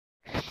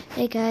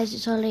Hey guys,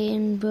 it's Ollie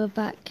and we're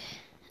back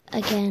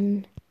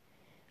again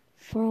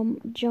from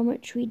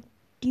Geometry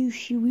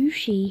Douchey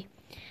Wooshy.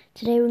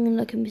 Today we're going to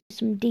look at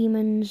some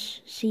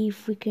demons, see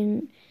if we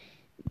can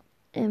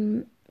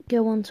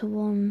go on to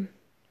one,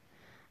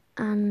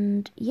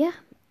 and yeah,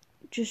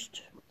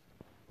 just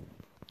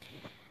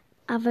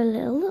have a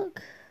little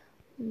look.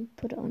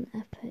 Put it on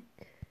epic.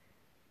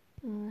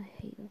 Oh,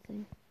 I hate that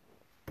thing.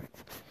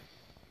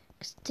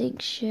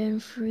 Extinction,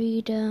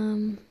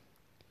 freedom.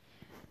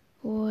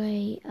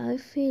 Wait, I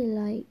feel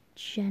like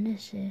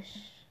Genesis.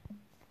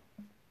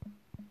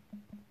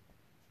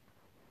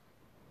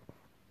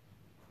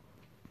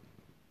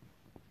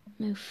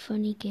 No,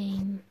 funny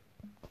game.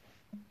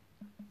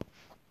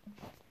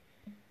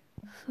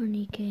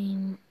 Funny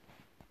game.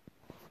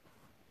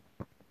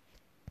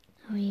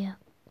 Oh yeah.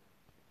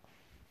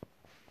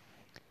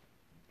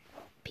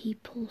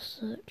 People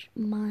search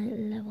my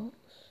levels.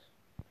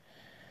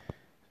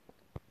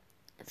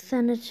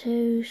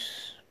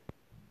 Thanatos.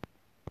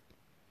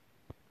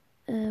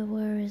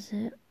 Where is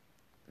it?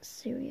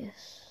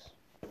 Serious.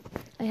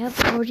 I have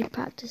already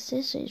practiced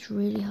this, so it's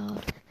really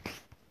hard.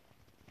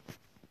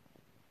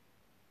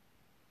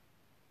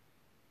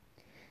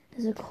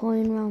 There's a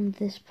coin around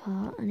this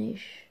part and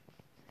it's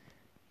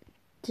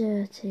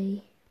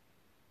dirty.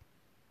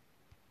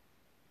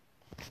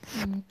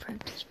 I'll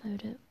practice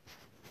mode it.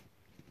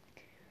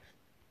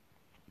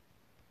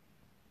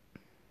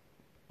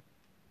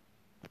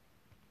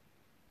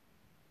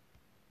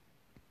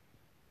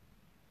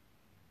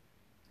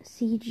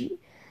 CG.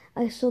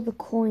 I saw the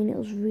coin, it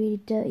was really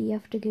dirty. You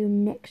have to go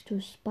next to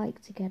a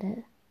spike to get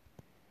it.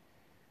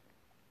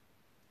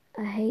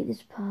 I hate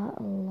this part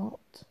a lot.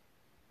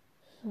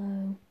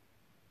 So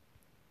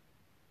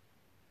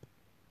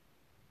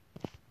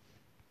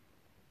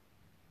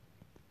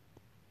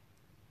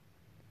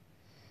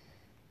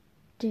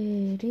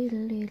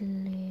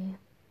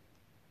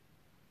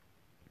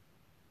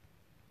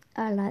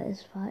I like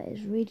this part,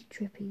 it's really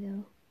trippy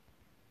though.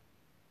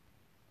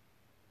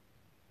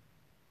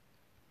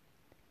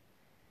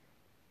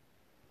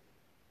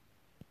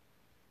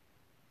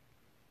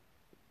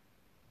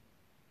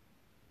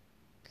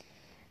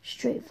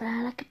 Straight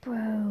fly like a pro.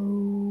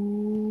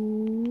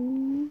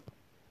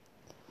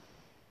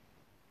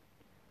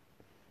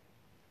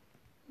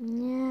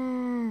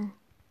 Yeah.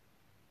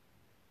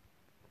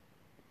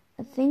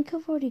 I think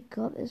I've already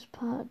got this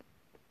part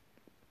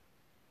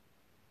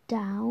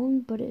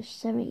down, but it's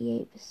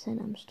 78%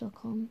 I'm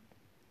stuck on.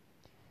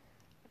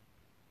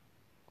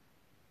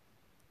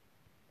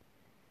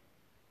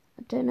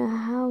 I don't know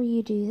how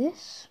you do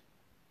this.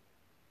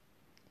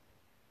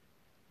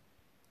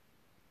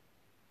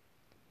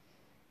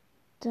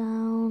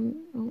 Down,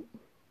 oh,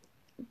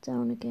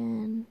 down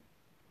again.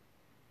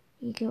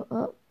 You go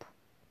up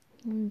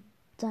and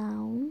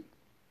down,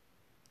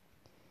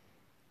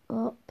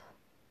 up,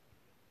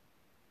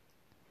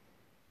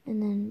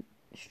 and then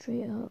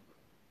straight up.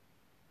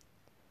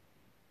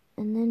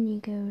 And then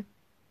you go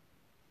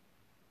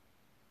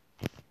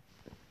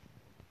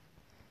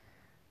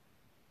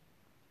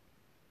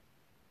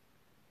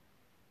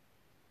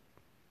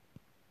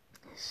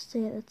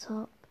stay at the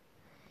top.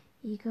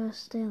 You gotta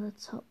stay at the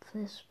top for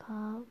this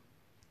part.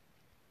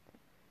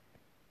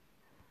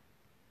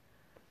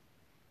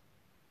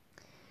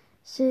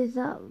 So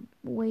that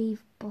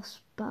wave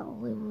boss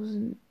battle, it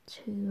wasn't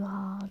too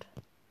hard.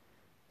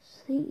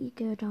 So I think you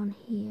go down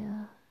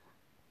here.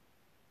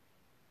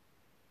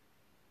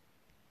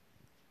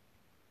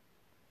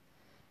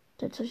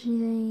 Don't touch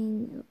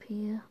anything up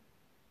here.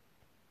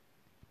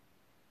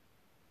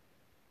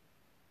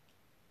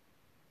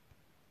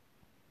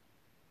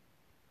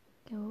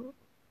 Go up.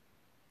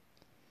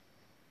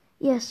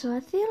 Yeah, so I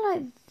feel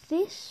like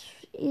this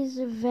is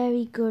a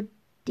very good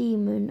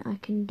demon I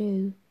can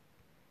do.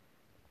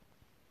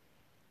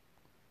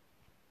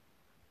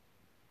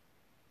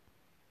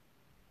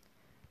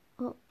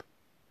 Up.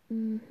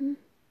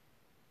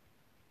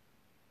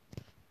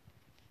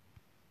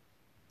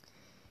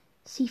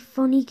 See,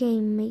 funny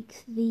game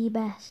makes the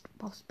best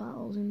boss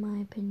battles in my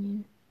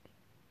opinion.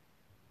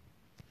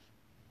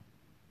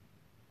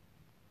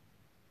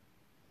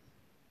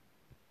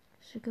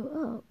 So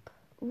go up.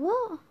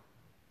 What?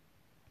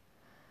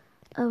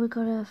 Oh, we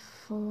gotta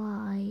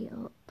fly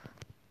up.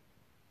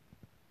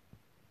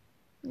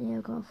 Yeah,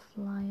 we gotta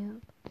fly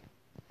up.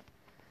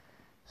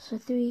 So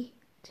 3,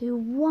 2,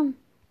 1.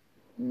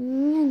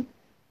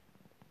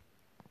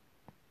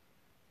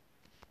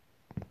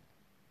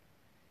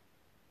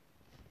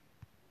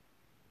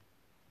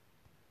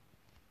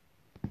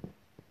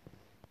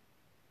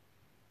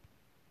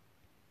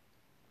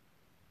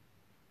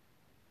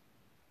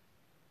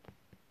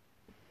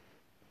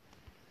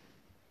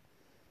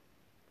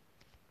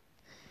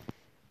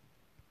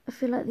 I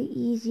feel like the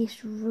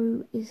easiest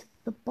route is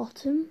the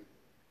bottom,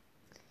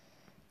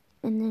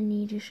 and then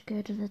you just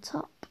go to the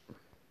top.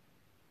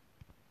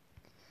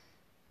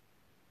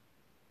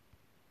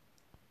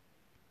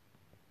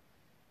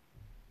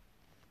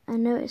 I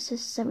know it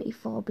says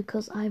 74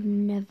 because I've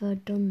never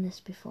done this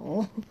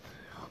before.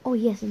 Oh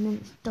yes, and then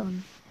it's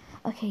done.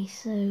 Okay,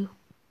 so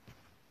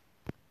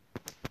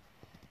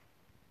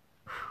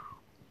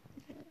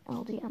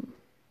LDM.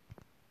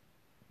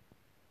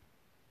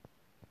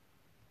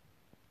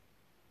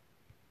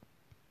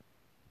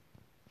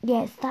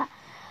 Yeah, it's that.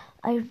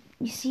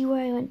 You see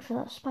where I went for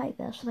that spike?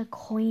 That's where the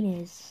coin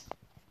is.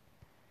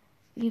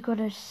 You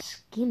gotta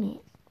skim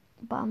it,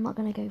 but I'm not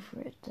gonna go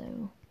for it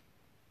though.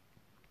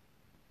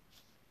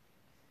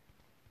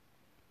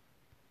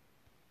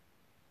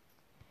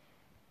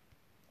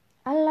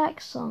 I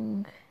like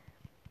song.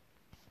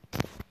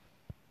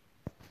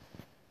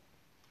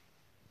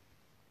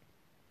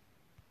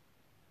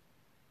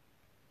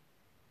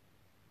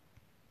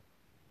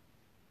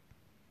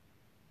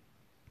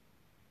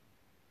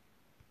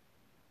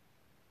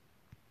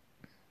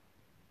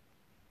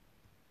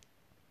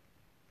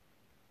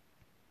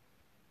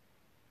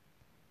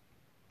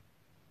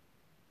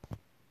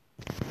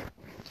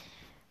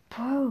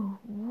 Bro,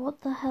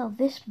 what the hell?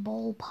 This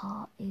ball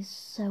part is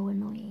so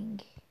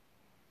annoying.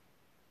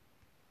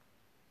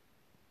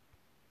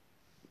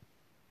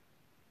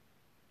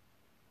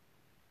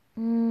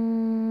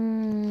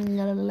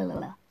 La, la, la, la,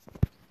 la.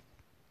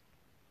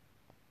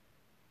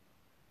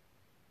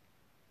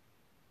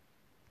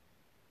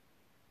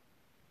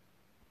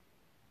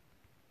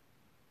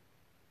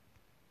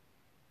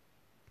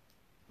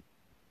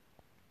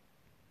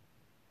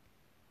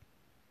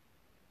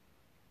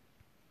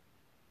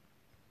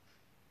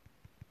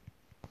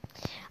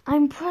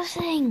 I'm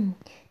pressing!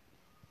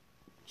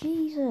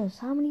 Jesus,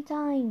 how many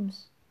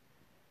times?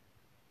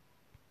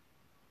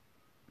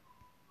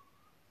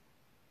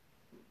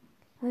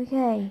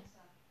 Okay.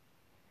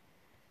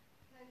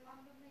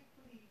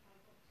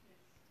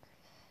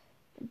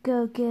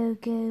 Go, go,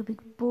 go,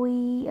 big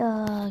boy.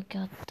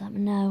 God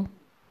damn, no.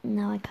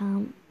 No, I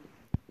can't.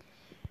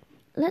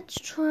 Let's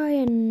try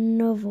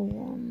another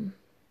one.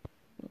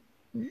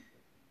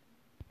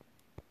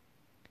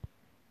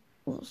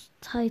 What's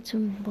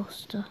Titan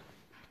Buster?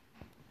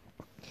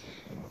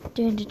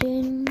 Dun,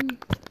 dun, dun.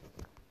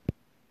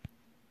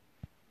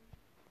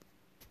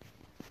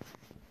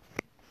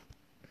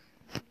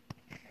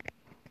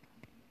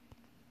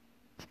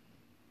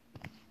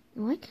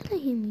 Why can't I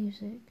hear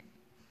music?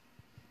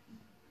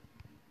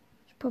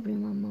 It's probably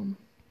my mum.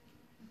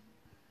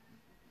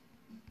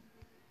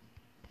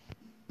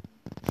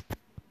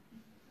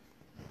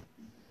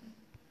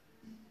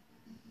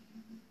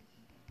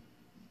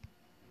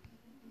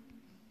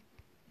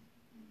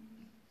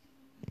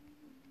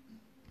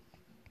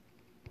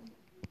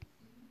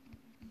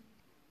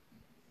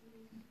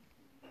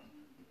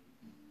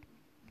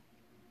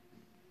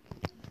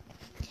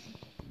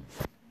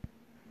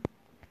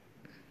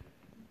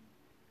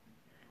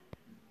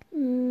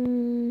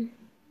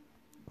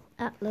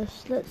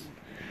 Atlas, let's...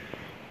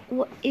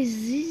 What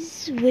is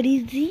this? What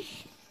is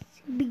this?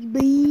 Big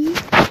boy.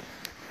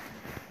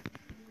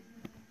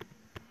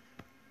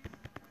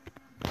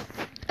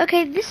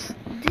 Okay, this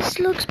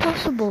looks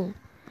possible.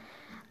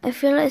 I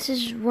feel like this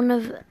is one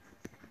of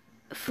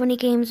funny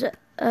games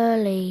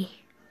early.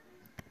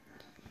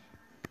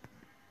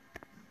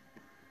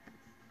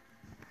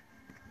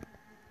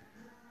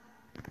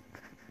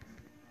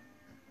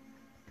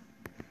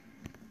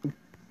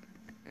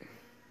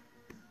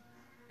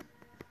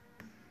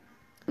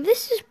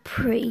 This is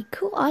pretty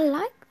cool. I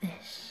like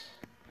this.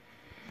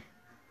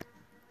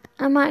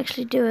 I might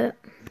actually do it.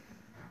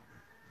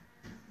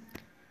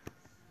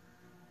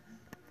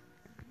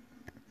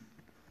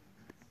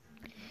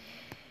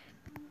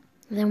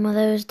 Then one of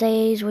those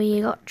days where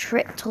you got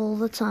tricked all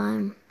the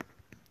time.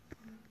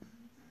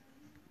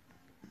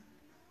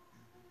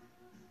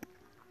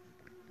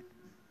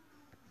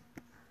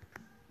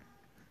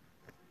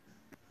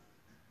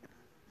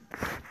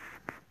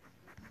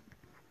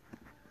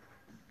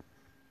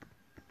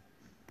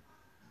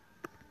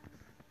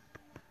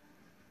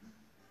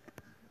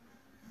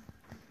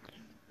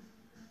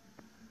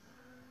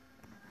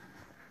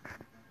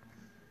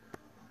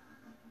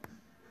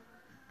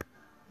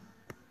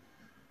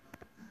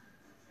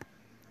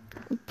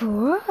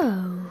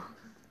 Bro.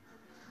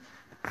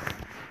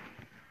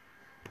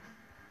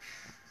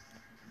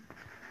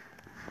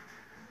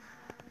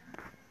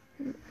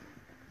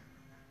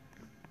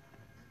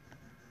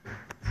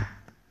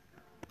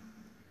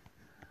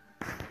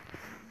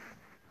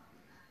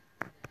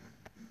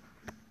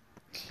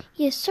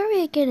 Yeah,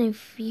 sorry again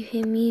if you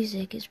hear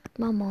music, it's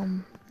my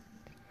mom.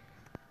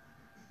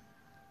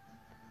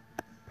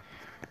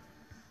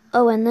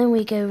 Oh, and then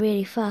we go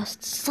really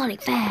fast.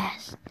 Sonic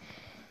Fast!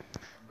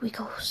 We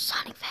go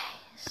Sonic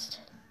Fast.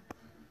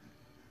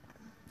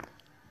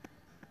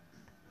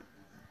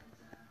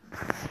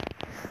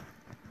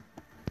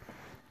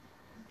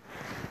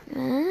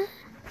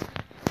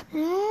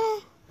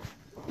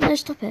 No,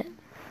 stop it.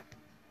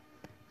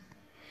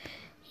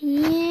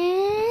 Yeah.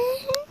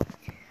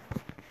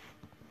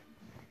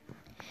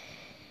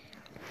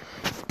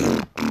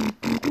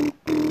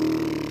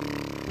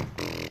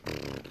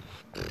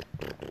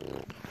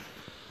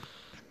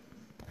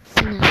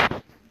 No.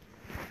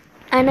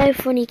 I know,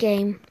 funny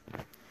game.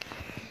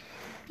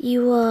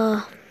 You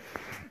are...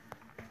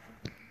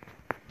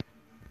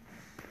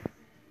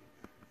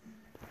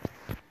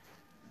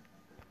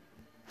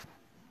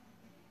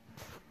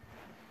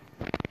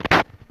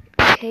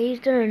 Okay,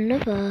 he's done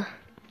another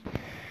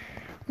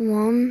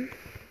one.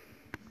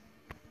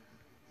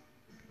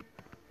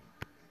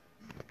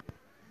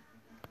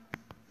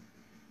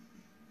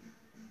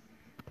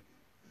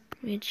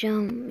 We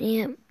jump,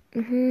 yep.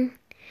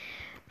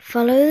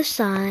 Follow the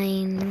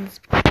signs.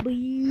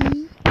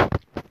 Bye.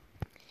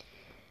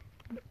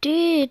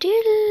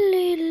 Diddly.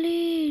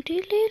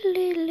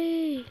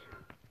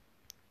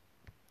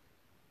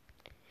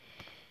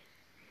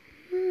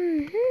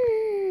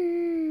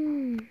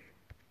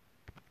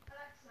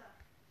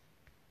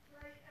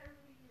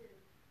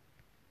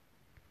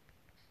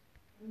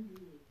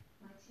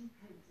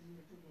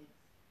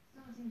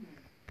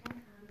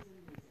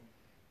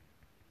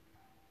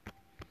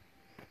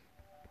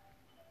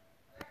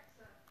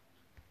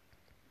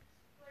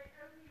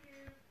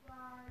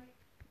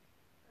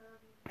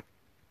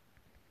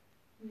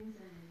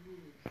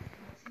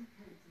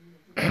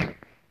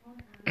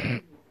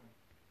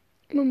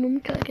 My mum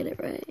can't get it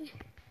right.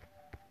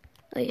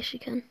 Oh yes, she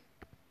can.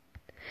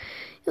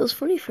 It was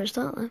funny for a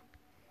start though.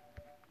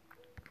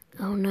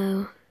 Oh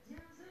no.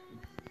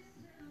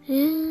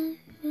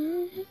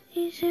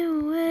 He's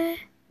away.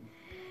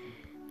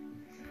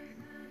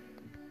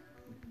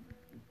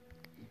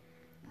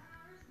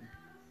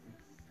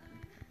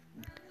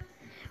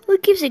 Well,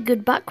 it gives it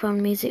good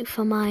background music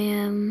for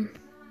my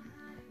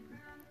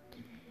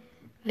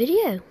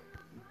video.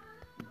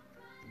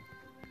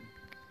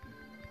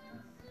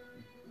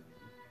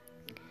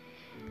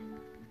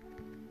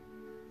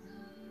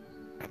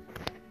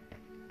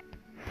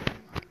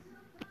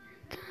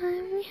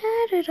 Time we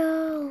had it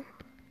all.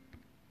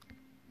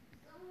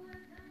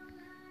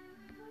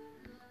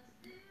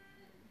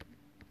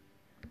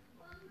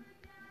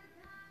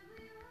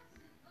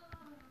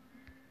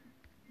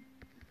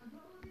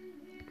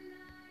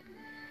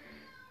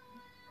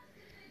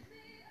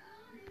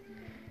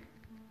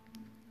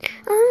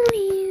 Only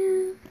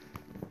you.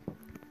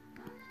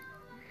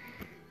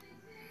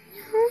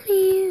 Only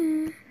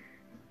you.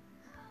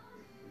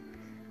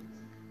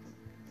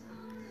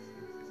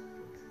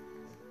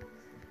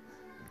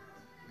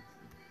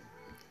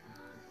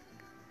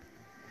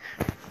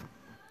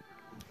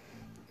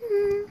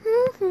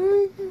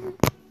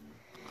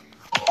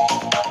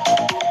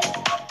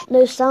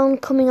 No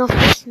sound coming off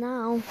this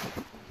now.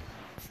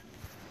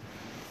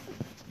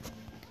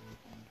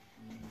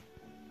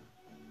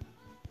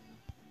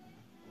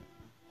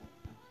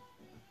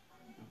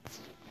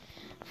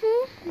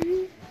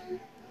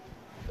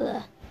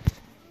 Ugh.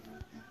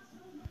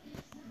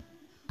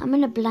 I'm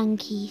in a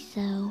blankie,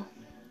 so.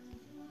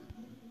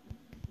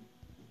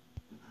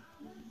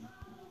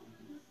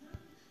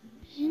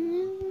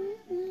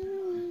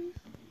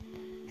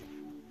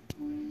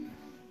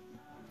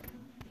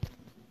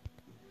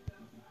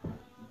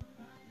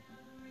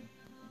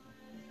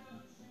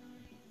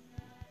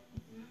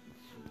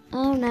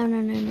 Oh,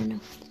 no.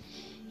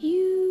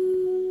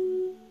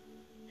 You.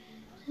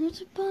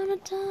 Once upon a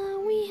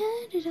time we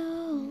had it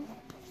all.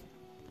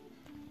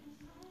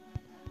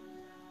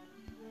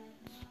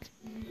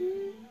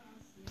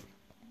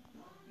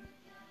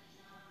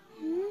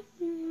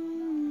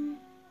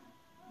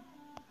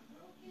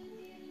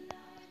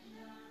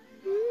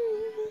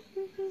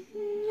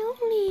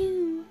 Only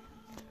you.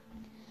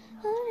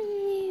 Only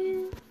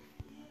you.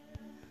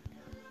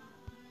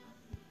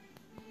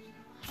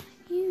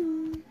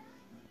 You.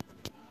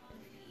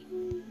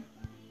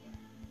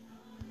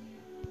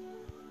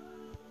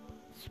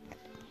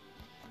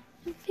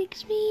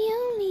 Fix me,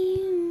 only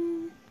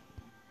you.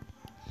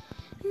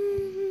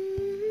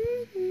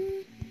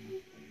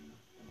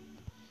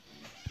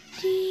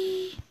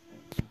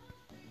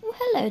 Oh,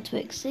 hello,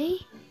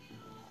 Twixie.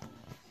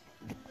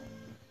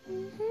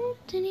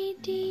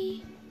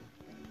 Dinny-dee.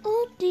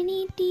 Oh,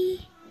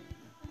 dinny-dee.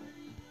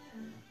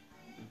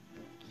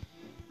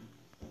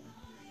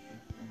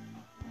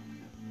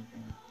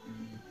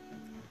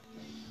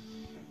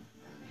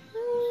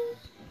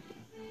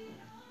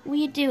 What are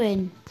you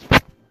doing?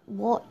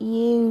 What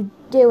you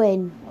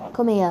doing?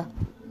 Come here.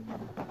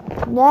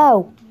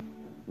 No.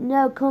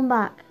 No, come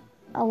back.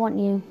 I want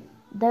you.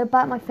 Don't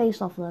bite my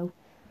face off, though.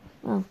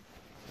 Oh.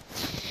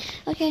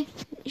 Okay.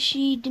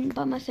 She didn't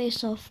bite my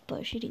face off,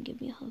 but she didn't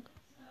give me a hug.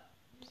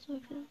 So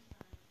good.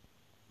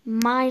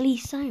 Miley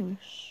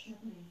Cyrus.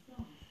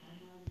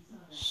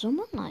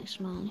 Someone likes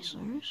Miley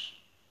Cyrus.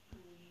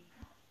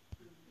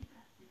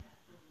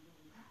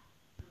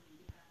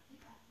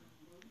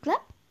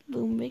 Clap.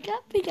 Boom, big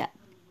up, big up.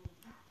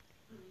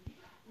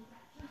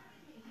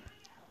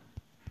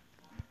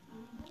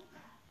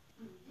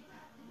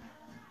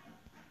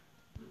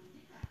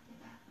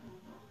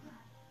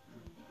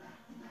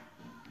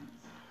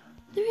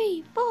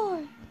 Three,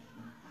 four.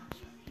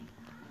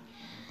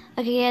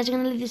 Okay, guys, I'm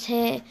gonna leave this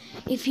here.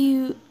 If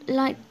you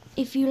like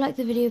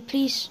the video,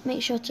 please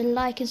make sure to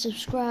like and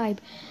subscribe.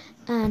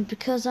 And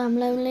because I'm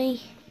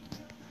lonely,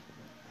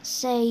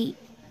 say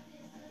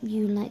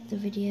you like the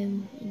video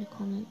in the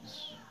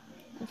comments.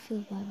 I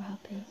feel very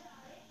happy.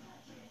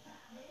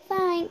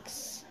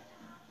 Thanks.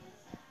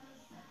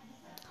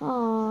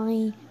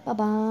 Hi. Bye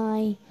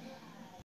bye.